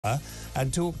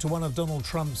And talk to one of Donald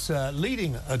Trump's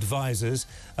leading advisors,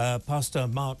 Pastor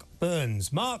Mark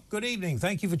Burns. Mark, good evening.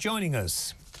 Thank you for joining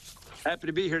us. Happy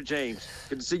to be here, James.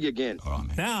 Good to see you again.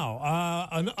 Now,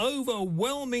 an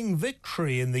overwhelming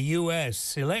victory in the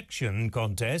U.S. election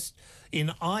contest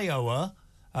in Iowa.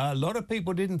 A lot of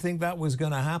people didn't think that was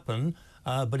going to happen,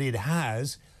 but it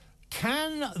has.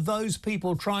 Can those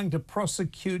people trying to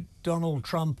prosecute Donald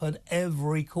Trump at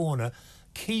every corner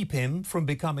keep him from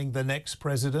becoming the next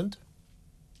president?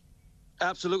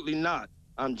 Absolutely not,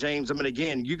 James. I mean,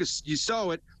 again, you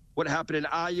saw it, what happened in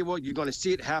Iowa. You're going to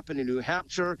see it happen in New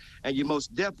Hampshire, and you're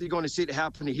most definitely going to see it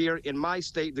happen here in my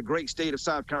state, the great state of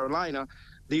South Carolina.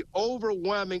 The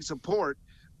overwhelming support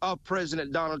of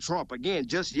President Donald Trump. Again,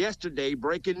 just yesterday,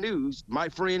 breaking news, my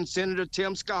friend Senator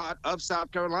Tim Scott of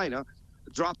South Carolina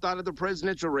dropped out of the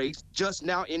presidential race, just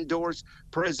now endorsed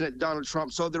President Donald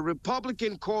Trump. So the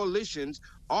Republican coalitions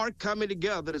are coming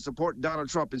together to support Donald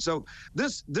Trump. And so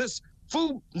this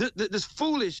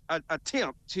foolish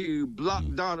attempt to block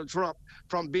Donald Trump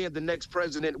from being the next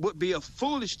president would be a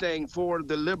foolish thing for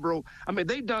the liberal. I mean,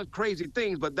 they've done crazy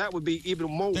things, but that would be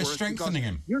even more They're worse. strengthening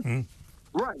him.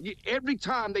 Right. Every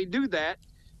time they do that,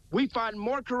 we find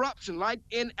more corruption, like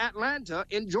in Atlanta,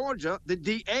 in Georgia, the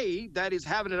DA that is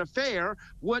having an affair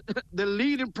with the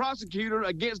leading prosecutor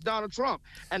against Donald Trump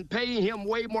and paying him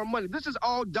way more money. This is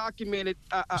all documented.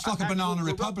 It's like a banana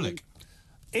republic.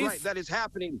 Right, that is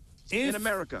happening in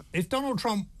America. If Donald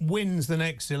Trump wins the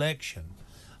next election,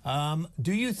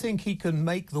 do you think he can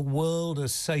make the world a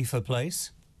safer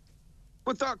place?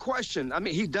 Without question. I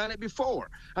mean, he's done it before.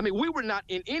 I mean, we were not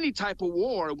in any type of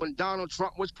war when Donald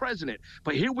Trump was president.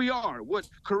 But here we are with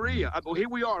Korea. Here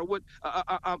we are with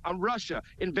Russia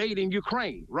invading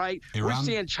Ukraine, right? Iran. We're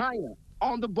seeing China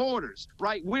on the borders,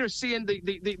 right? We're seeing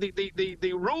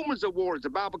the rumors of wars, the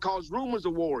Bible calls rumors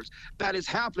of wars, that is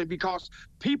happening because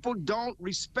people don't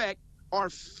respect or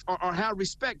have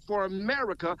respect for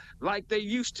America like they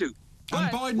used to. And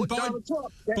Biden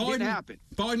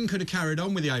could have carried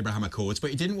on with the Abraham Accords, but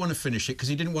he didn't want to finish it because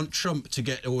he didn't want Trump to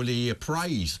get all the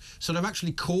praise. So they've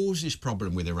actually caused this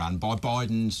problem with Iran by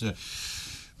Biden's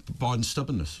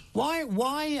stubbornness.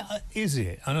 Why is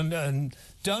it? And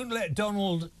don't let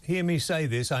Donald hear me say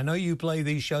this. I know you play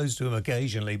these shows to him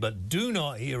occasionally, but do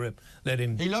not let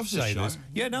him. He loves this show.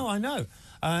 Yeah, no, I know.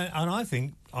 And I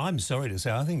think, I'm sorry to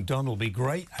say, I think Donald will be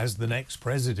great as the next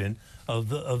president of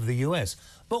the US.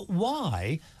 But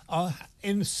why,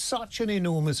 in such an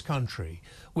enormous country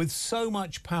with so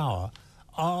much power,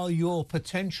 are your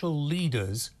potential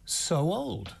leaders so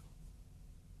old?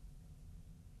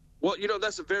 Well, you know,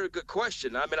 that's a very good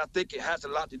question. I mean, I think it has a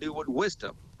lot to do with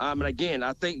wisdom. And again,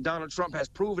 I think Donald Trump has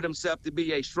proven himself to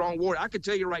be a strong warrior. I can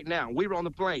tell you right now, we were on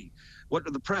the plane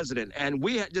with the president, and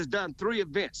we had just done 3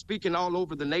 events speaking all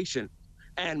over the nation.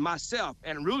 And myself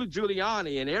and Rudy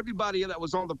Giuliani and everybody that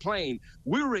was on the plane,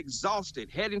 we were exhausted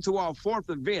heading to our 4th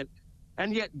event.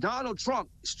 And yet Donald Trump,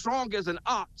 strong as an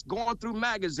ox, going through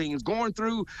magazines, going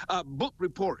through book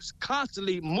reports,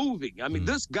 constantly moving. I mean,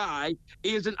 this guy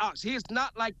is an ox. He is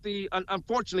not like the,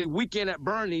 unfortunately, Weekend at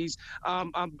Bernie's,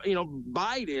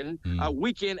 Biden,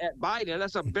 Weekend at Biden.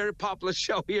 That's a very popular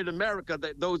show here in America,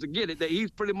 that those that get it, that he's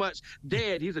pretty much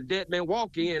dead. He's a dead man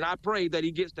walking, and I pray that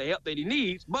he gets the help that he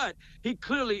needs. But he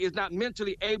clearly is not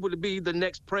mentally able to be the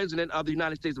next president of the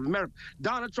United States of America.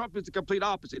 Donald Trump is the complete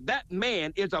opposite. That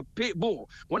man is a pit bull.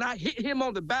 When I hit him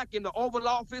on the back in the Oval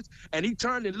Office and he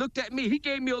turned and looked at me, he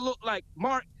gave me a look like,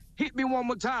 Mark, hit me one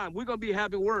more time. We're going to be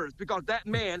having words, because that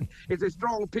man is a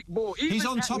strong pit bull. He's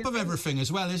on top of everything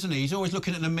as well, isn't he? He's always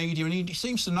looking at the media, and he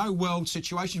seems to know world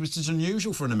situations, which is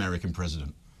unusual for an American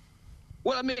president.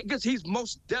 Well, I mean, because he's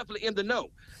most definitely in the know,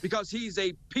 because he's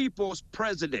a people's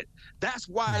president. That's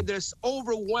why there's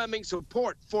overwhelming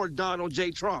support for Donald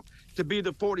J. Trump to be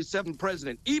the 47th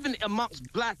president, even amongst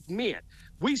black men.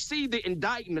 We see the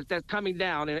indictments that's coming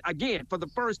down. And again, for the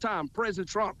first time, President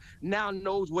Trump now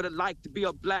knows what it's like to be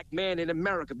a black man in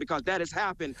America, because that has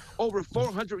happened over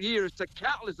 400 years to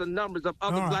countless numbers of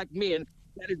other black men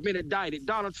that has been indicted.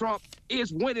 Donald Trump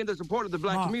is winning the support of the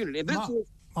black community. And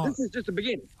this is just the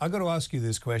beginning. I've got to ask you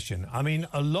this question. I mean,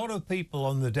 a lot of people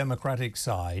on the Democratic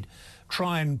side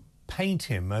try and paint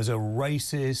him as a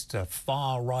racist, a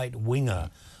far-right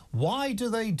winger. Why do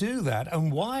they do that?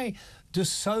 And why do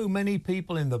so many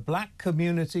people in the black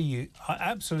community, you are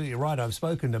absolutely right, I've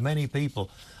spoken to many people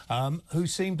who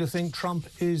seem to think Trump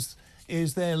is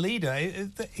their leader.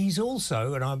 He's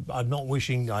also, and I'm not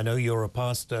wishing, I know you're a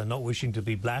pastor, not wishing to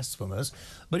be blasphemous,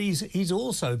 but he's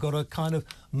also got a kind of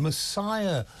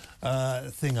Messiah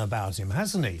thing about him,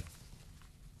 hasn't he?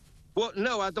 Well,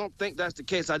 no, I don't think that's the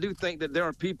case. I do think that there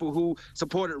are people who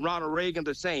supported Ronald Reagan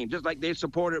the same, just like they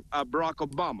supported Barack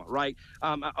Obama, right?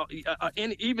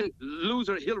 And even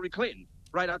loser Hillary Clinton.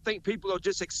 Right. I think people are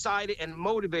just excited and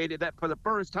motivated that for the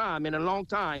first time in a long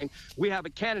time, we have a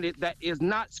candidate that is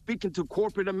not speaking to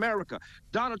corporate America.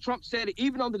 Donald Trump said it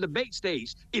even on the debate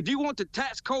stage. If you want the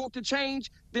tax code to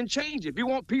change, then change it. If you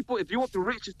want the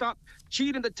rich to stop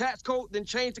cheating the tax code, then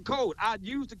change the code. I'd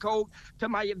use the code to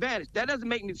my advantage. That doesn't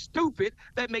make me stupid.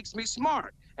 That makes me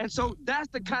smart. And so that's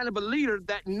the kind of a leader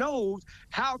that knows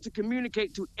how to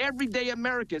communicate to everyday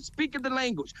Americans, speaking the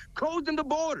language, closing the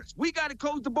borders. We got to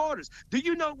close the borders. Do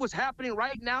you know what's happening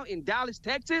right now in Dallas,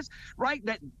 Texas? Right,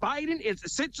 that Biden is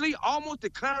essentially almost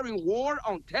declaring war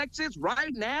on Texas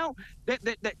right now.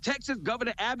 That Texas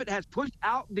Governor Abbott has pushed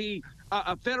out the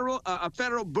federal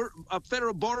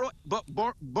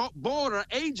border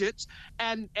agents,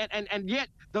 and yet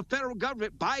the federal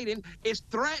government, Biden, is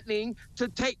threatening to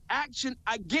take action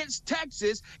against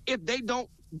Texas if they don't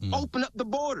open up the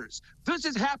borders. This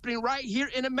is happening right here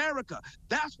in America.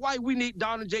 That's why we need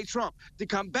Donald J. Trump to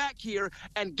come back here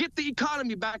and get the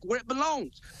economy back where it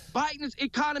belongs. Biden's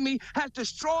economy has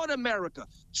destroyed America.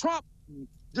 Trump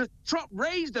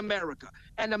raised America,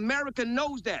 and America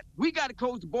knows that. We got to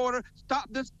close the border, stop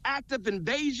this active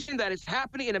invasion that is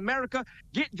happening in America,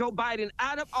 get Joe Biden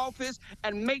out of office,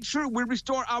 and make sure we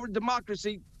restore our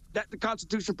democracy that the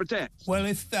Constitution protects. Well,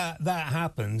 if that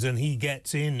happens and he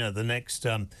gets in at the next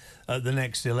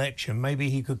election, maybe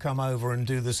he could come over and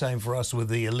do the same for us with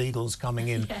the illegals coming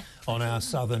in on our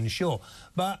southern shore.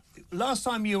 But last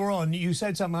time you were on, you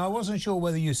said something. I wasn't sure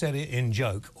whether you said it in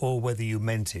joke or whether you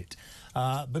meant it.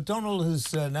 But Donald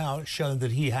has now shown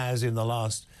that he has, in the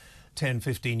last 10,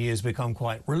 15 years, become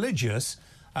quite religious.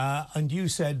 And you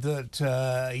said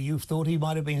that you thought he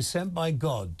might have been sent by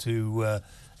God to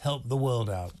help the world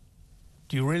out.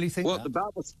 Do you really think that? Well, the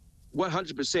Bible's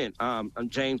 100%,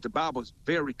 James. The Bible's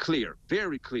very clear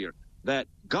that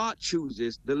God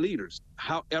chooses the leaders.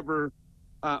 However,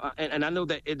 and I know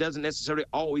that it doesn't necessarily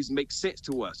always make sense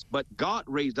to us, but God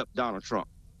raised up Donald Trump.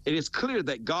 It is clear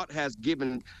that God has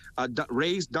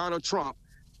raised Donald Trump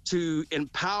to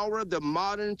empower the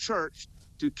modern church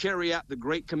to carry out the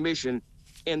Great Commission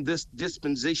in this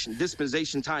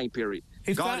dispensation time period.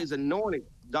 God is anointing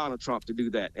Donald Trump to do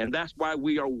that, and that's why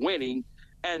we are winning.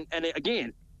 And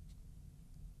again,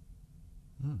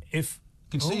 if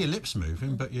you can see your lips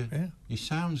moving, but your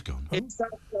sound's gone. In South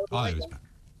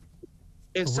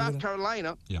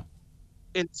Carolina,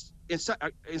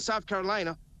 in South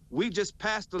Carolina, we just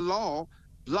passed a law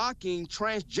blocking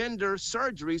transgender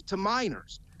surgeries to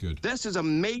minors. Good. This is a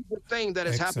major thing that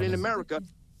is happening in America,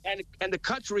 and the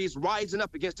country is rising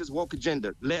up against this woke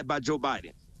agenda led by Joe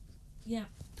Biden. Yeah.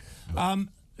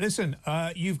 Listen,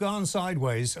 you've gone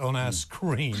sideways on our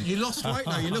screen. You lost weight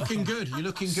now. You're looking good. You're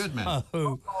looking good, man.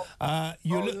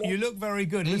 You look very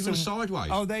good. Even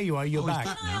sideways. Oh, there you are. You're back.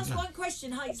 Can I ask one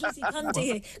question? Hi, it's Lizzie Cundy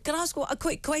here. Can I ask a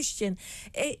quick question?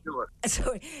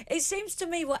 Sorry. It seems to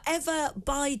me whatever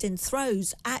Biden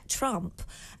throws at Trump,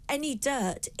 any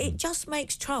dirt, it just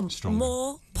makes Trump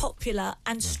more popular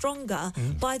and stronger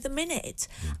by the minute.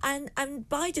 And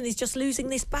Biden is just losing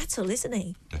this battle, isn't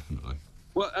he? Definitely.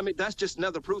 Well, I mean, that's just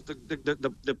another proof, the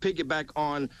piggyback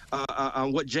on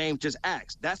what James just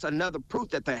asked. That's another proof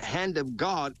that the hand of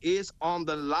God is on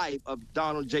the life of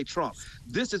Donald J. Trump.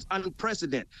 This is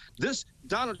unprecedented. This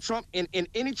Donald Trump, in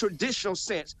any traditional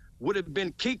sense, would have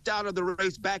been kicked out of the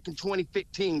race back in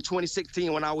 2015,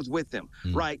 2016 when I was with him,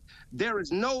 right? There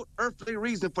is no earthly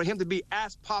reason for him to be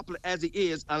as popular as he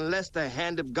is unless the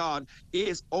hand of God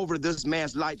is over this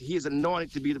man's life. He is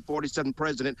anointed to be the 47th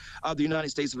president of the United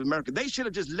States of America. They should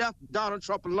have just left Donald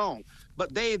Trump alone,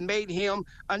 but they had made him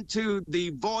unto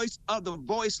the voice of the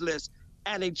voiceless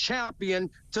and a champion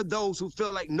to those who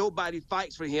feel like nobody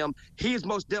fights for him. He is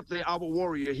most definitely our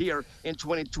warrior here in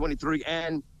 2023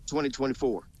 and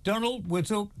 2024. Donald, we'll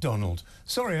talk. Donald.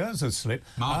 Sorry, that's a slip.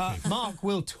 Mark,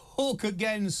 we'll talk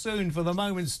again soon. For the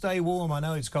moment, stay warm. I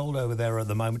know it's cold over there at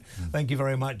the moment. Thank you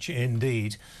very much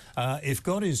indeed. If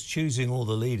God is choosing all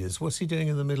the leaders, what's he doing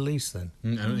in the Middle East then?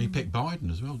 He picked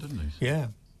Biden as well, didn't he? Yeah.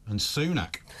 And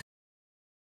Sunak.